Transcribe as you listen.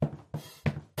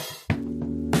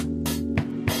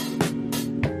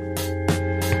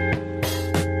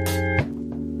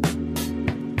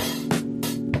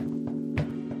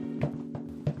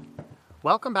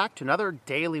welcome back to another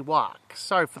daily walk.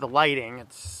 Sorry for the lighting,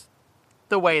 it's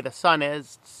the way the sun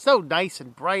is. It's so nice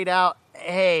and bright out.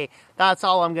 Hey, that's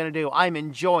all I'm going to do. I'm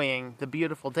enjoying the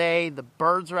beautiful day. The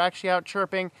birds are actually out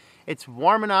chirping. It's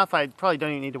warm enough. I probably don't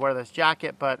even need to wear this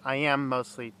jacket, but I am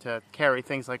mostly to carry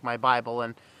things like my Bible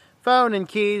and phone and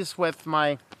keys with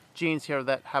my jeans here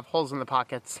that have holes in the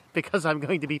pockets because I'm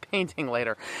going to be painting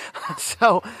later.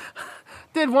 So,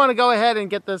 did want to go ahead and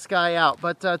get this guy out.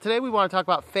 But today we want to talk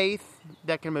about faith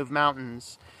that can move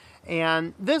mountains.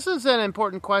 And this is an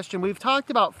important question. We've talked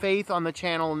about faith on the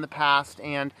channel in the past,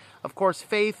 and of course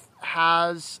faith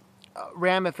has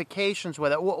ramifications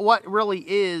with it. What really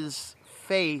is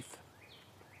faith?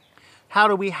 How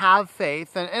do we have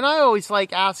faith? And I always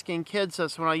like asking kids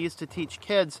this when I used to teach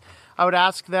kids. I would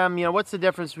ask them, what's the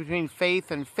difference between faith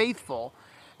and faithful?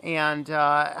 And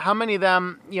how many of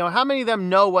them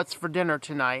know what's for dinner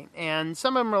tonight? And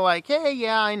some of them are like, hey,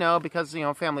 yeah, I know, because,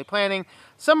 family planning.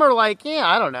 Some are like, yeah,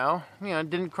 I don't know. It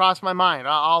didn't cross my mind.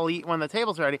 I'll eat when the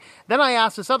table's ready. Then I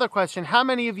ask this other question, how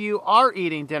many of you are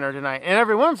eating dinner tonight? And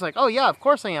everyone's like, oh, yeah, of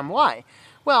course I am. Why?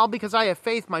 Well, because I have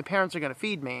faith my parents are going to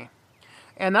feed me.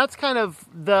 And that's kind of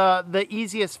the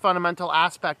easiest fundamental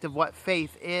aspect of what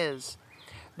faith is.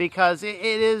 Because it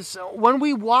is, when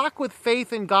we walk with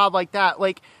faith in God like that,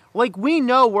 like we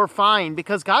know we're fine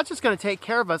because God's just going to take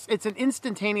care of us. It's an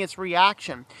instantaneous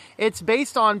reaction. It's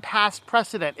based on past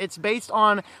precedent. It's based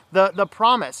on the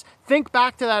promise. Think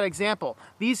back to that example.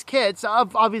 These kids,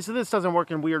 obviously this doesn't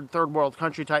work in weird third world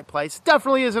country type place.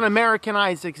 Definitely is an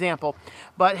Americanized example.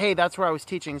 But hey, that's where I was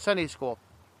teaching Sunday school.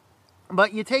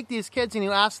 But you take these kids and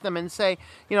you ask them and say,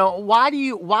 why do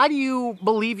you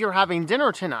believe you're having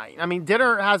dinner tonight? I mean,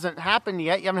 dinner hasn't happened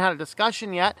yet. You haven't had a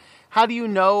discussion yet. How do you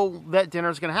know that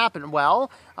dinner's going to happen?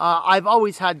 Well, I've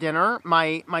always had dinner.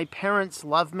 My parents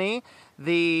love me.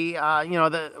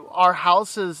 Our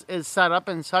house is set up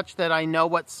in such that I know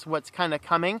what's kind of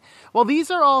coming. Well,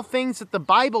 these are all things that the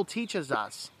Bible teaches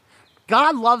us.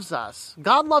 God loves us.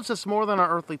 God loves us more than our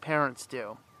earthly parents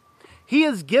do. He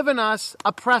has given us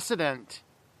a precedent.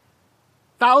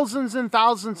 Thousands and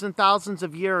thousands and thousands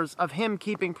of years of Him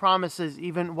keeping promises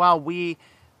even while we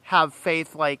have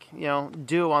faith like,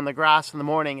 dew on the grass in the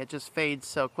morning. It just fades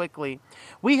so quickly.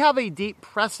 We have a deep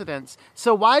precedence.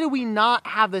 So why do we not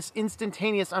have this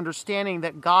instantaneous understanding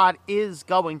that God is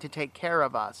going to take care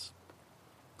of us?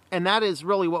 And that is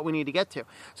really what we need to get to.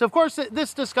 So, of course,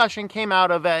 this discussion came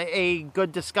out of a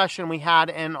good discussion we had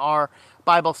in our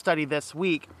Bible study this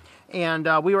week. And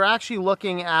we were actually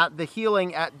looking at the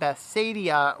healing at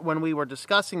Bethsaida when we were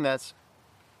discussing this.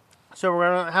 So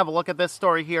we're going to have a look at this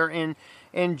story here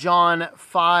in John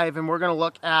 5, and we're going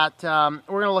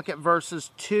to look at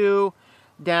verses 2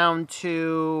 down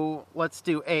to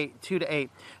 8, 2 to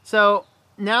 8. So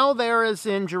now there is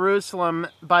in Jerusalem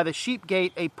by the sheep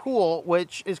gate a pool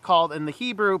which is called in the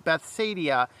Hebrew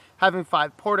Bethsaida, having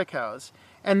 5 porticos.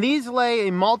 And these lay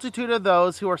a multitude of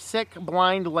those who are sick,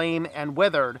 blind, lame, and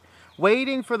withered,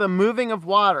 waiting for the moving of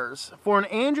waters. For an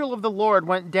angel of the Lord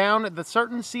went down at the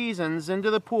certain seasons into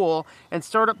the pool and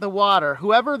stirred up the water.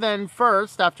 Whoever then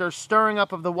first, after stirring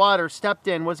up of the water, stepped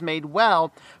in was made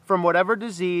well from whatever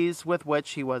disease with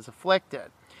which he was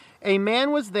afflicted. A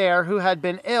man was there who had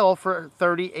been ill for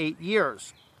 38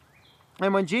 years.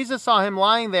 And when Jesus saw him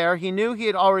lying there, he knew he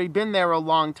had already been there a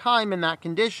long time in that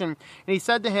condition. And he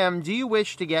said to him, "Do you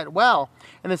wish to get well?"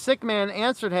 And the sick man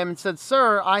answered him and said,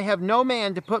 "Sir, I have no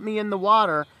man to put me in the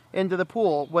water into the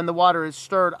pool when the water is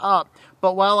stirred up.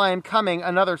 But while I am coming,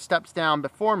 another steps down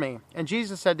before me." And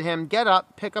Jesus said to him, "Get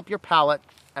up, pick up your pallet,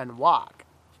 and walk."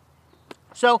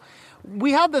 So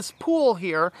we have this pool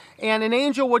here, and an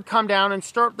angel would come down and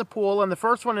stir up the pool, and the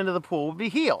first one into the pool would be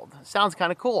healed. Sounds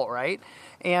kind of cool, right?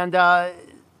 And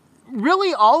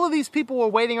really, all of these people were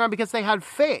waiting around because they had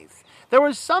faith. There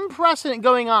was some precedent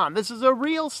going on. This is a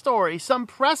real story. Some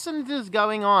precedent is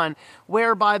going on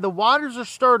whereby the waters are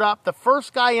stirred up. The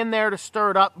first guy in there to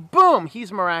stir it up, boom,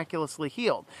 he's miraculously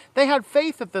healed. They had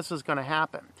faith that this was going to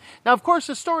happen. Now, of course,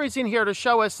 the story's in here to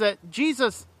show us that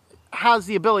Jesus has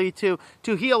the ability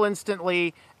to heal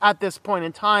instantly at this point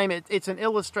in time. It's an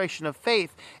illustration of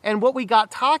faith. And what we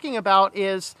got talking about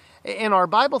is, in our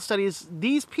Bible studies,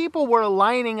 these people were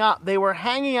lining up. They were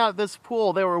hanging out at this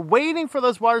pool. They were waiting for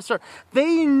those waters to start.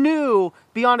 They knew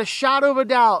beyond a shadow of a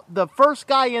doubt the first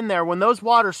guy in there, when those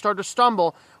waters started to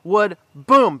stumble, would,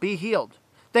 boom, be healed.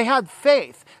 They had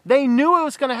faith. They knew it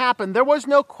was going to happen. There was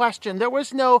no question. There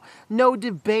was no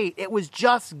debate. It was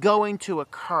just going to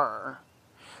occur.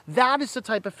 That is the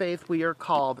type of faith we are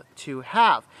called to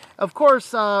have. Of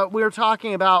course, we are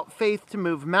talking about faith to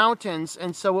move mountains,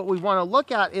 and so what we want to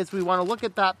look at is we want to look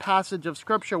at that passage of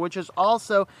Scripture, which is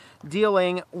also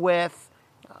dealing with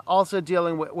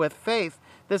faith.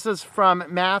 This is from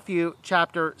Matthew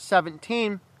chapter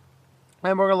 17.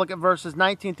 And we're going to look at verses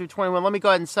 19 through 21. Let me go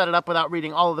ahead and set it up without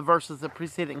reading all of the verses that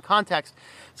precede it in context.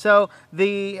 So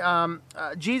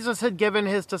Jesus had given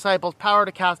his disciples power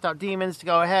to cast out demons, to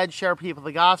go ahead, share people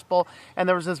the gospel. And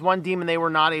there was this one demon they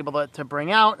were not able to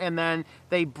bring out. And then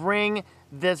they bring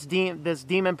this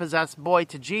demon-possessed boy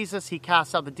to Jesus. He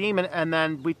casts out the demon, and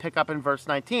then we pick up in verse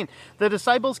 19. The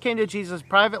disciples came to Jesus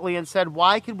privately and said,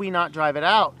 "Why could we not drive it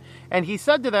out?" And he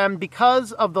said to them,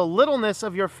 "Because of the littleness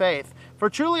of your faith. For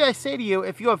truly I say to you,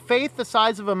 if you have faith the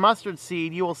size of a mustard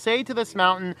seed, you will say to this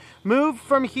mountain, 'Move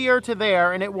from here to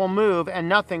there,' and it will move, and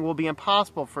nothing will be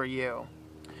impossible for you."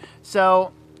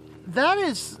 So that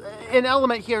is an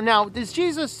element here. Now, is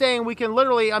Jesus saying we can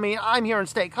literally, I'm here in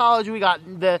State College, we got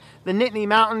the Nittany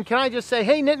Mountain. Can I just say,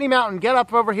 "Hey, Nittany Mountain, get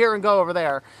up over here and go over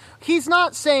there"? He's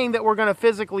not saying that we're going to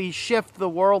physically shift the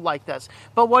world like this.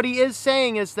 But what he is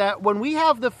saying is that when we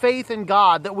have the faith in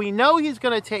God, that we know he's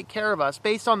going to take care of us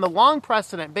based on the long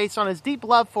precedent, based on his deep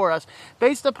love for us,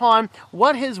 based upon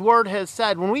what his word has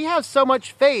said, when we have so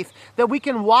much faith that we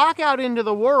can walk out into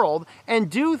the world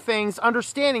and do things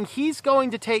understanding he's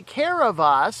going to take care of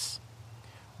us,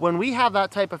 when we have that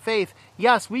type of faith,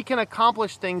 yes, we can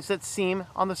accomplish things that seem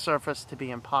on the surface to be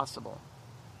impossible.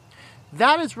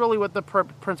 That is really what the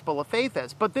principle of faith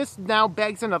is. But this now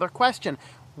begs another question.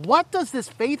 What does this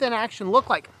faith in action look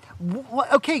like?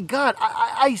 Okay, God,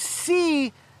 I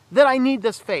see that I need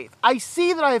this faith. I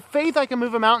see that I have faith I can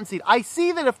move a mountain seed. I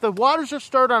see that if the waters are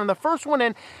stirred on the first one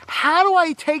in, how do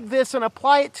I take this and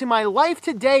apply it to my life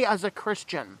today as a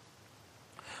Christian?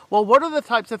 Well, what are the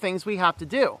types of things we have to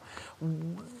do?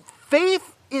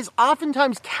 Faith is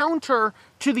oftentimes counter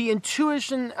to the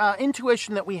intuition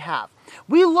that we have.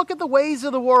 We look at the ways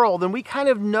of the world and we kind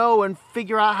of know and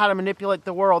figure out how to manipulate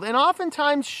the world. And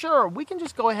oftentimes, sure, we can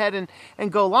just go ahead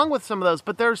and go along with some of those.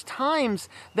 But there's times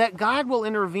that God will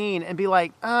intervene and be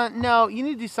like, no, you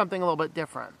need to do something a little bit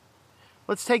different.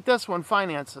 Let's take this one,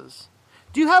 finances.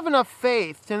 Do you have enough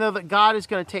faith to know that God is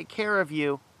going to take care of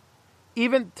you,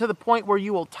 even to the point where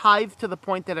you will tithe to the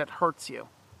point that it hurts you?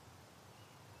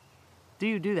 Do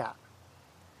you do that?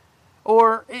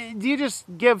 Or do you just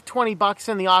give $20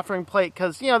 in the offering plate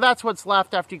because, that's what's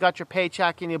left after you got your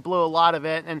paycheck and you blew a lot of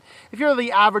it? And if you're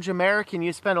the average American,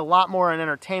 you spend a lot more on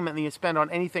entertainment than you spend on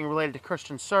anything related to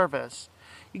Christian service.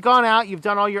 You've gone out, you've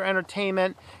done all your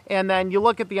entertainment, and then you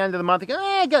look at the end of the month and go,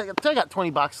 I got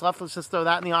 $20 left, let's just throw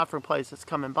that in the offering plate that's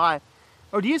coming by.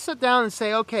 Or do you sit down and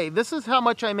say, okay, this is how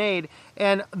much I made,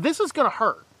 and this is going to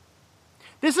hurt.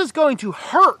 This is going to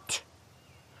hurt.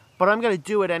 But I'm going to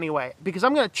do it anyway because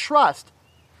I'm going to trust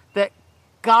that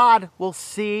God will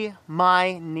see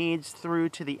my needs through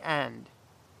to the end.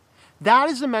 That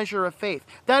is a measure of faith.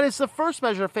 That is the first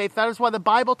measure of faith. That is why the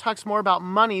Bible talks more about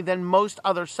money than most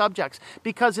other subjects,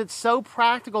 because it's so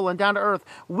practical and down to earth.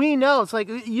 We know, it's like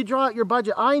you draw out your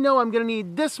budget. I know I'm going to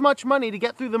need this much money to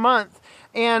get through the month.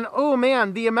 And oh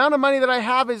man, the amount of money that I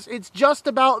have it's just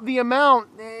about the amount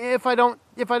if I don't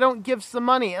give some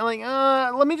money. I'm like,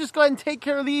 let me just go ahead and take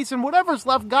care of these, and whatever's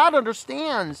left, God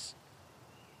understands.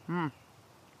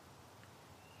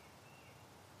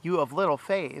 You have little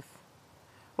faith.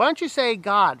 Why don't you say,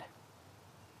 God,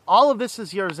 all of this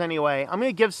is yours anyway. I'm going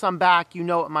to give some back. You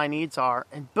know what my needs are.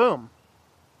 And boom.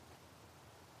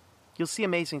 You'll see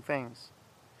amazing things.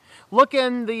 Look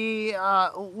in the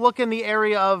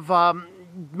area of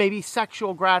maybe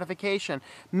sexual gratification.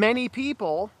 Many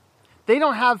people, they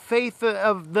don't have faith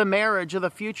of the marriage or the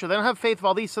future. They don't have faith of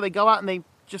all these, so they go out and they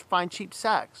just find cheap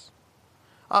sex.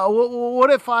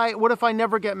 What if I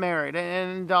never get married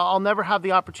and I'll never have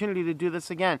the opportunity to do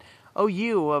this again? Oh,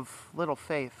 you of little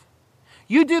faith.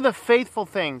 You do the faithful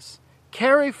things.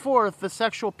 Carry forth the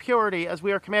sexual purity as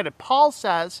we are commanded. Paul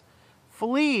says,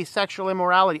 flee sexual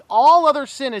immorality. All other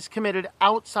sin is committed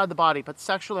outside the body, but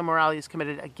sexual immorality is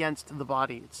committed against the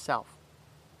body itself.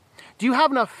 Do you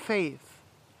have enough faith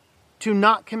to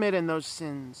not commit in those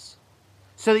sins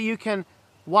so that you can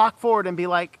walk forward and be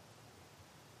like,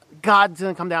 God's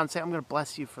going to come down and say, I'm going to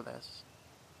bless you for this?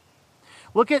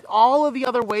 Look at all of the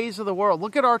other ways of the world.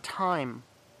 Look at our time.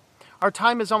 Our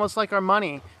time is almost like our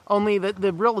money, only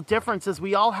the real difference is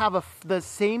we all have the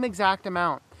same exact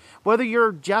amount. Whether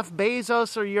you're Jeff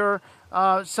Bezos or you're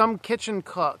some kitchen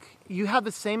cook. You have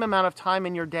the same amount of time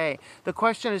in your day. The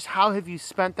question is, how have you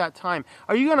spent that time?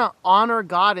 Are you going to honor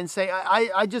God and say,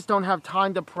 I just don't have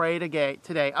time to pray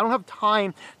today. I don't have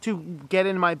time to get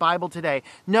in my Bible today.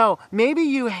 No, maybe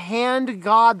you hand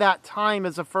God that time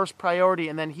as a first priority,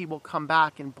 and then he will come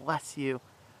back and bless you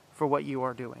for what you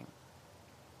are doing.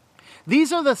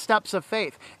 These are the steps of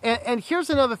faith. And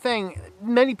here's another thing.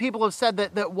 Many people have said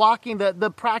that walking, the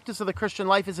practice of the Christian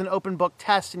life is an open book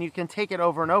test, and you can take it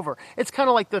over and over. It's kind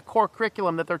of like the core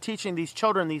curriculum that they're teaching these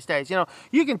children these days.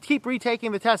 You can keep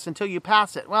retaking the test until you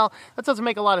pass it. Well, that doesn't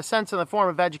make a lot of sense in the form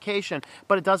of education,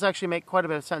 but it does actually make quite a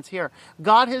bit of sense here.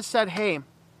 God has said, hey,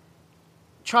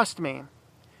 trust me.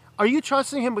 Are you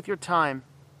trusting him with your time?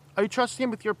 Are you trusting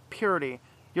him with your purity,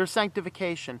 your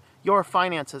sanctification, your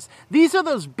finances? These are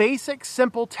those basic,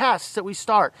 simple tests that we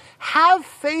start. Have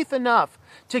faith enough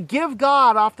to give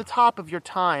God off the top of your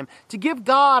time, to give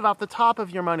God off the top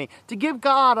of your money, to give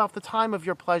God off the time of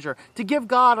your pleasure, to give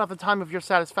God off the time of your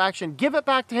satisfaction. Give it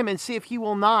back to him and see if he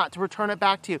will not return it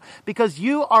back to you, because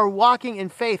you are walking in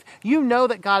faith. You know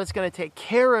that God is going to take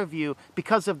care of you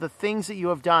because of the things that you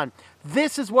have done.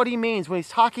 This is what he means when he's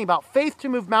talking about faith to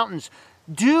move mountains.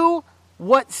 Do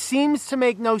what seems to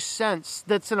make no sense,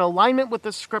 that's in alignment with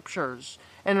the scriptures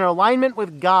and in alignment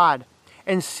with God,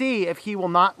 and see if he will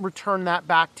not return that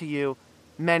back to you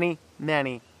many,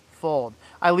 many fold.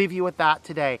 I leave you with that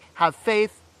today. Have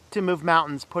faith to move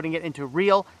mountains, putting it into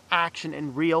real action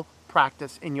and real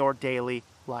practice in your daily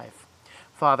life.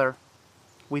 Father,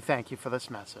 we thank you for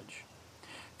this message.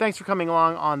 Thanks for coming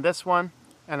along on this one,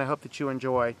 and I hope that you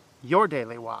enjoy your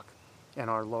daily walk in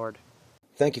our Lord.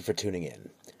 Thank you for tuning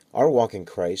in. Our Walk in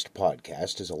Christ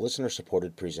podcast is a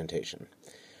listener-supported presentation.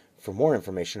 For more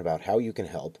information about how you can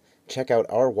help, check out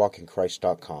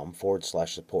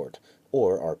ourwalkinchrist.com/support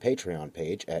or our Patreon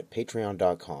page at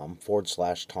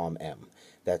patreon.com/TomM.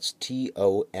 That's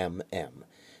TOMM.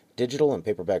 Digital and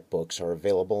paperback books are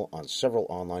available on several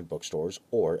online bookstores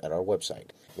or at our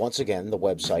website. Once again, the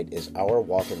website is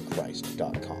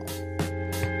ourwalkinchrist.com.